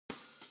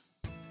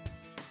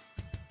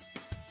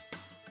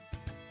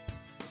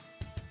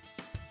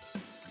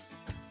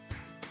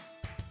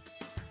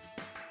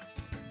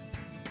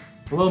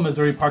Hello,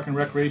 Missouri Park and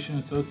Recreation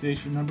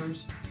Association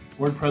members.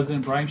 Board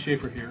President Brian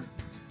Schaefer here.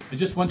 I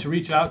just want to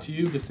reach out to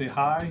you to say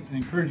hi and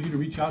encourage you to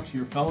reach out to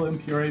your fellow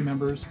MPRA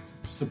members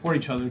to support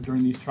each other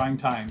during these trying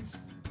times.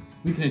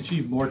 We can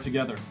achieve more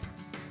together.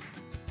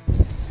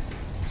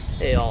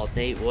 Hey all,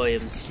 Nate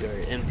Williams, your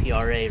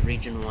MPRA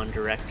Region 1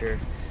 Director.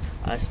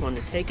 I just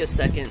wanted to take a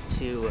second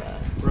to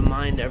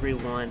remind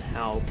everyone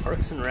how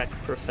Parks and Rec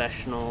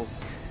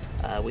professionals,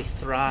 we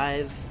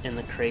thrive in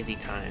the crazy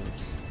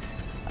times.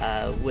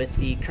 With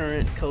the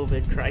current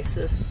COVID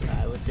crisis,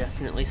 I would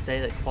definitely say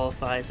that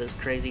qualifies as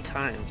crazy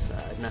times.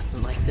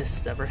 Nothing like this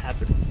has ever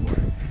happened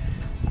before.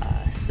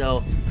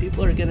 So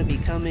people are going to be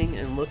coming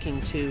and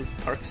looking to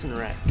Parks and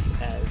Rec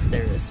as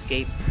their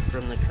escape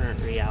from the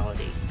current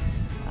reality.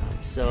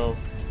 So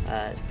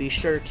be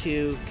sure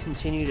to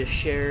continue to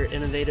share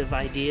innovative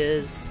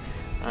ideas,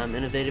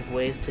 innovative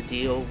ways to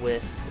deal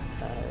with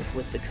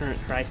the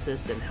current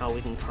crisis and how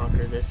we can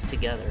conquer this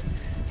together.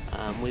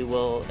 We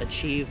will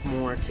achieve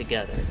more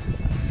together.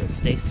 So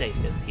stay safe,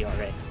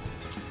 MPRA.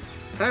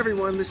 Hi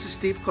everyone, this is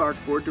Steve Clark,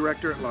 Board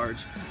Director at Large.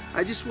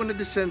 I just wanted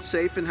to send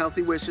safe and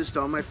healthy wishes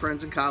to all my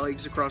friends and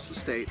colleagues across the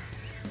state.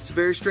 It's a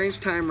very strange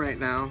time right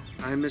now.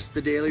 I miss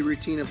the daily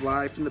routine of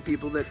life and the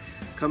people that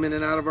come in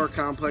and out of our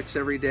complex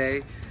every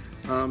day.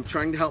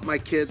 Trying to help my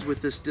kids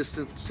with this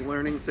distance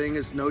learning thing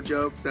is no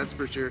joke, that's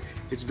for sure.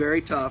 It's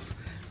very tough,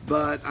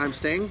 but I'm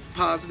staying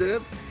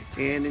positive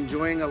and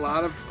enjoying a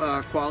lot of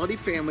quality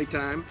family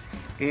time,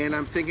 and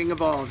I'm thinking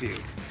of all of you.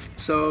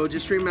 So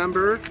just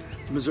remember,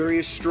 Missouri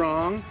is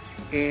strong,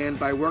 and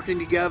by working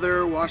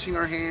together, washing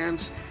our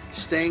hands,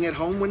 staying at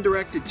home when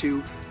directed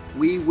to,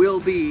 we will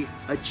be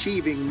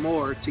achieving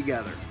more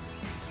together.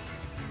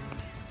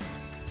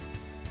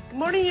 Good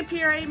morning,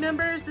 MPRA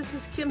members. This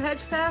is Kim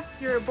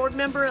Hedgepeth, your board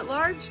member at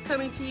large,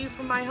 coming to you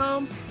from my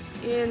home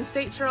in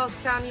St. Charles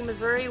County,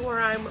 Missouri, where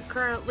I'm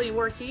currently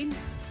working.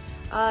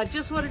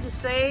 Just wanted to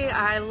say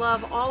I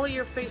love all of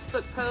your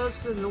Facebook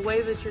posts and the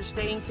way that you're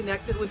staying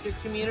connected with your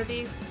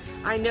communities.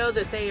 I know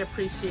that they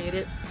appreciate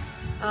it.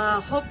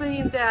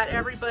 Hoping that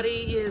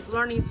everybody is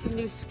learning some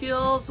new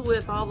skills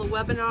with all the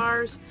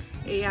webinars,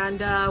 and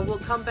we'll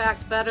come back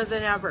better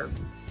than ever.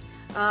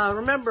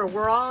 Remember,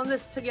 we're all in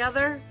this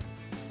together.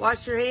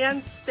 Wash your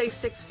hands, stay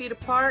 6 feet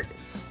apart,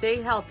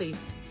 stay healthy.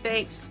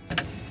 Thanks.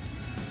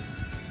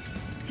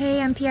 Hey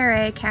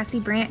MPRA, Cassie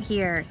Brandt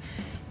here.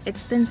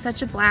 It's been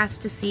such a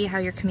blast to see how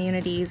your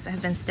communities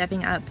have been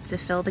stepping up to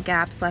fill the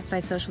gaps left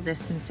by social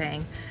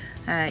distancing.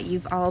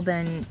 You've all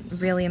been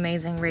really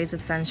amazing rays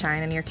of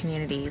sunshine in your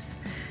communities,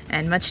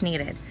 and much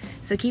needed.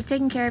 So keep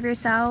taking care of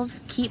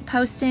yourselves, keep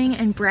posting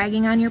and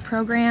bragging on your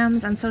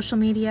programs on social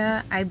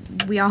media.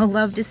 We all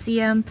love to see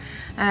them.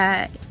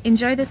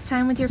 Enjoy this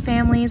time with your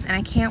families, and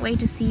I can't wait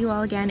to see you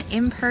all again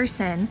in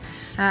person.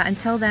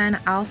 Until then,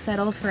 I'll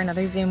settle for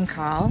another Zoom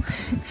call.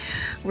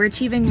 We're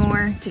achieving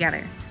more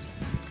together.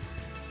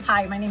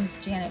 Hi, my name is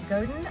Janet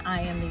Godin.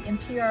 I am the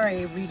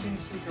MPRA Region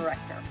 2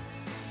 Director.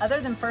 Other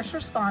than first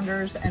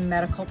responders and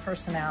medical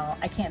personnel,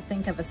 I can't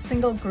think of a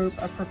single group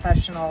of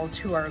professionals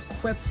who are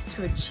equipped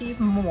to achieve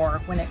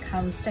more when it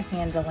comes to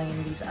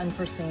handling these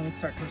unforeseen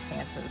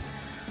circumstances.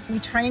 We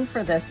train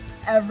for this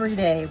every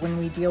day when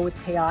we deal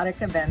with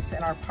chaotic events in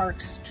our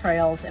parks,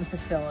 trails, and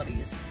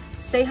facilities.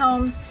 Stay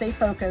home, stay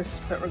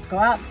focused, but go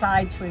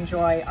outside to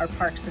enjoy our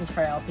parks and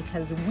trail,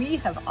 because we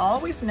have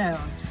always known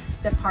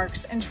that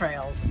parks and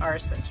trails are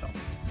essential.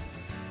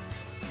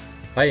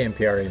 Hi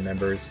MPRA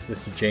members,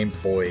 this is James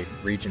Boyd,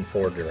 Region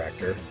 4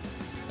 Director.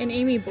 And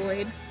Amy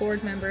Boyd,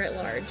 Board Member at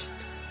Large.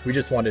 We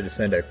just wanted to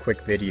send a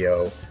quick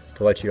video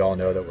to let you all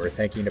know that we're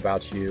thinking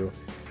about you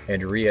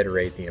and to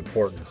reiterate the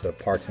importance of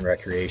parks and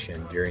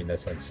recreation during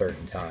this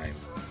uncertain time.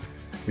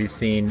 We've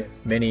seen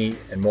many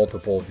and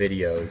multiple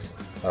videos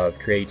of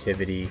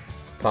creativity,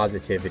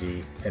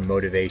 positivity, and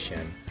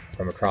motivation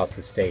from across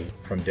the state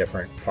from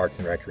different parks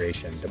and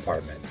recreation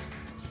departments,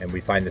 and we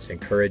find this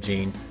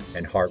encouraging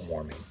and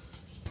heartwarming.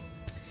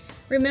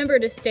 Remember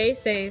to stay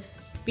safe,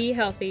 be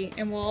healthy,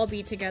 and we'll all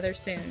be together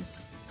soon.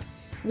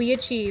 We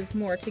achieve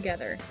more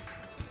together.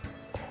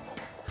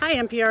 Hi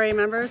MPRA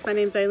members, my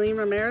name is Aileen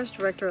Ramirez,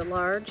 Director at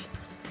Large.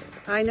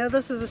 I know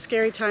this is a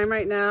scary time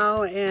right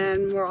now,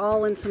 and we're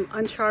all in some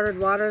uncharted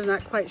waters,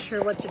 not quite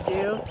sure what to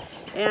do.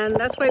 And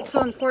that's why it's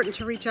so important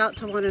to reach out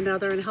to one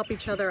another and help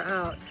each other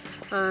out.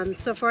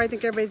 So far I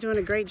think everybody's doing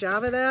a great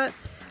job of that.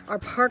 Our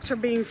parks are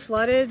being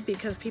flooded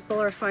because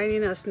people are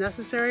finding us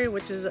necessary,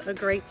 which is a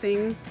great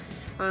thing.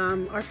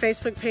 Our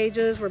Facebook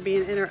pages, we're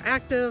being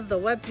interactive, the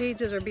web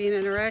pages are being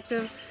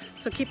interactive,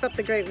 so keep up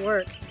the great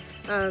work.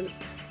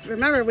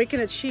 Remember, we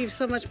can achieve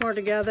so much more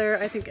together.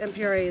 I think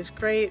MPRA is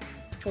great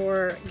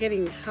for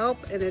getting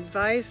help and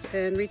advice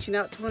and reaching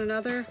out to one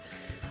another.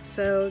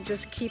 So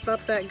just keep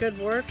up that good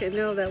work and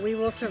know that we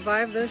will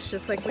survive this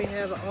just like we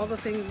have all the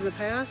things in the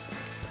past,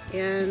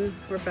 and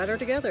we're better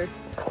together.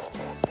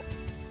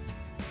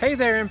 Hey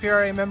there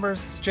MPRA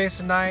members, it's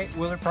Jason Knight,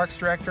 Willard Parks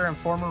Director and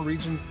former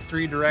Region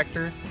 3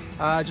 Director.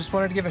 Just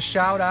wanted to give a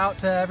shout out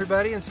to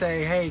everybody and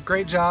say, hey,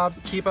 great job,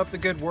 keep up the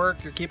good work,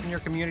 you're keeping your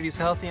communities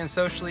healthy and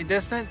socially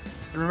distant.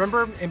 And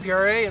remember,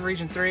 MPRA and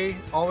Region 3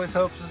 always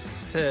hopes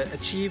us to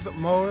achieve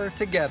more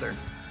together.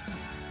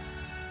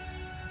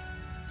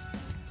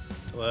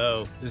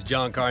 Hello, this is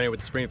John Carney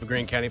with the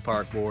Springfield-Greene County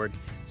Park Board,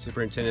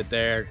 Superintendent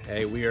there.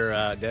 Hey, we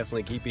are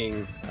definitely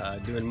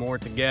doing more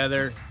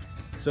together,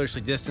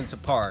 socially distanced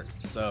apart.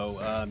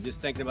 So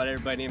just thinking about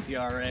everybody in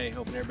MPRA,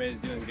 hoping everybody's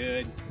doing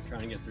good, and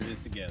trying to get through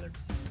this together.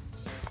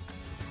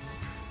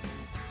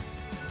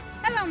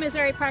 Hello,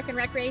 Missouri Park and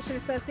Recreation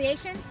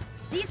Association.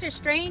 These are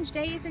strange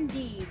days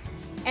indeed.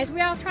 As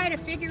we all try to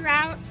figure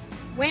out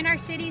when our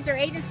cities or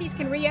agencies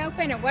can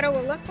reopen and what it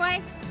will look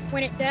like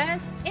when it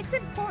does, it's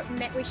important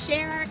that we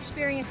share our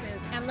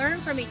experiences and learn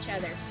from each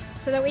other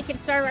so that we can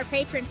serve our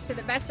patrons to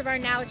the best of our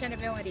knowledge and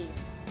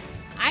abilities.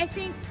 I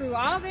think through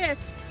all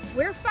this,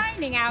 we're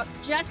finding out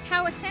just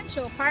how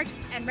essential parks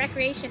and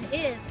recreation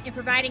is in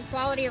providing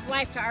quality of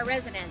life to our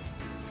residents.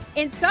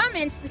 In some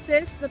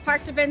instances, the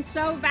parks have been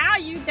so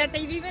valued that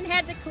they've even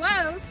had to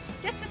close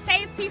just to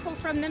save people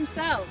from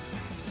themselves.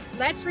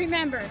 Let's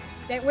remember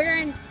that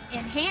we're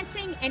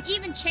enhancing and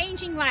even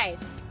changing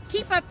lives.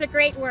 Keep up the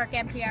great work,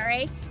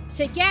 MPRA.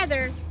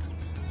 Together,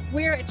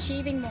 we're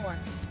achieving more.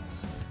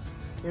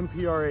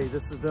 MPRA,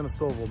 this is Dennis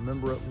Stovall,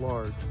 member at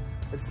large.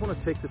 I just want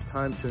to take this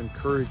time to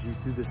encourage you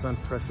through this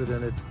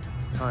unprecedented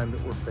time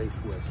that we're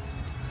faced with.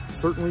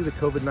 Certainly the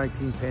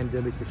COVID-19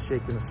 pandemic has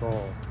shaken us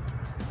all.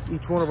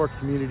 Each one of our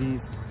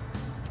communities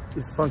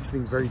is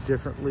functioning very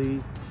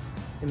differently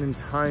and in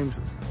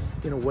times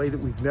in a way that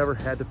we've never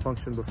had to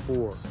function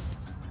before.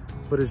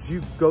 But as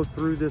you go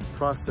through this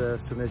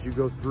process and as you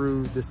go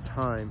through this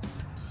time,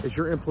 as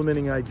you're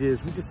implementing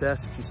ideas, we just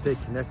ask that you stay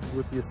connected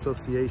with the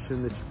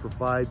association, that you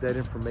provide that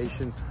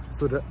information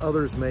so that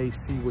others may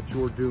see what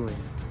you're doing.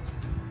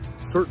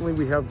 Certainly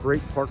we have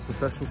great park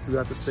professionals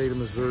throughout the state of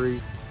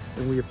Missouri,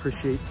 and we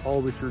appreciate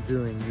all that you're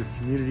doing. Your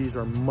communities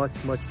are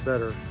much, much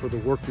better for the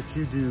work that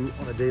you do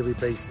on a daily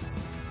basis.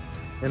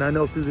 And I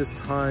know through this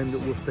time that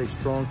we'll stay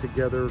strong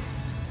together,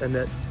 and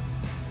that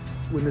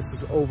when this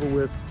is over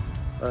with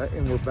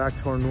and we're back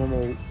to our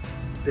normal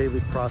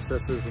daily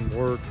processes and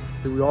work,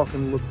 that we all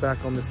can look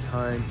back on this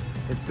time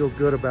and feel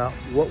good about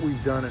what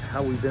we've done and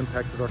how we've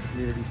impacted our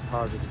communities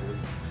positively.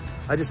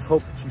 I just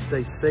hope that you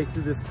stay safe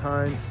through this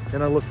time,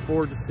 and I look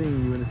forward to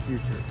seeing you in the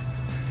future.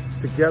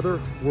 Together,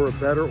 we're a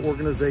better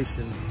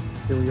organization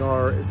than we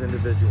are as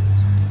individuals.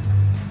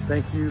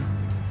 Thank you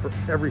for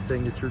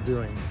everything that you're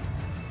doing.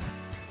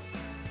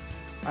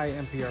 Hi,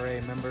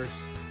 MPRA members.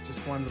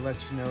 Just wanted to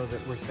let you know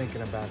that we're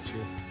thinking about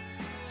you.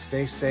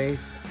 Stay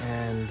safe,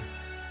 and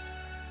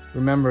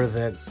remember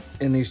that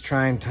in these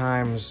trying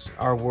times,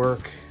 our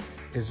work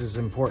is as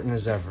important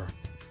as ever.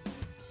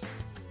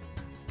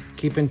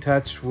 Keep in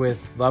touch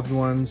with loved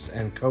ones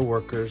and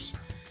coworkers,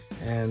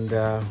 and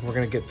we're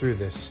gonna get through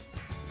this.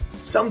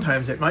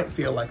 Sometimes it might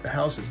feel like the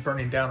house is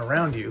burning down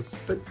around you,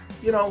 but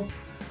you know,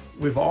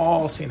 we've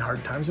all seen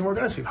hard times and we're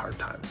gonna see hard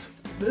times.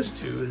 This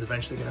too is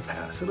eventually gonna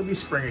pass. It'll be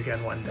spring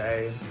again one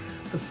day, and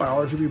the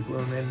flowers will be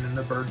blooming and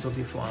the birds will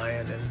be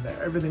flying and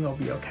everything will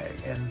be okay.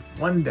 And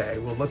one day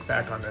we'll look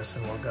back on this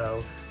and we'll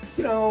go,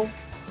 you know,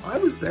 I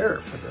was there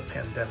for the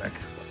pandemic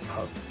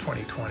of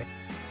 2020.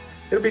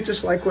 It'll be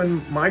just like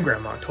when my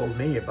grandma told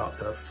me about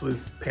the flu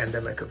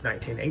pandemic of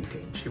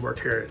 1918. She worked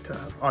here at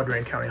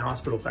Audrain County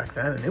Hospital back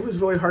then, and it was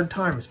really hard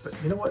times, but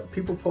you know what?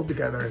 People pulled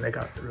together and they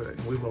got through it,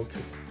 and we will too.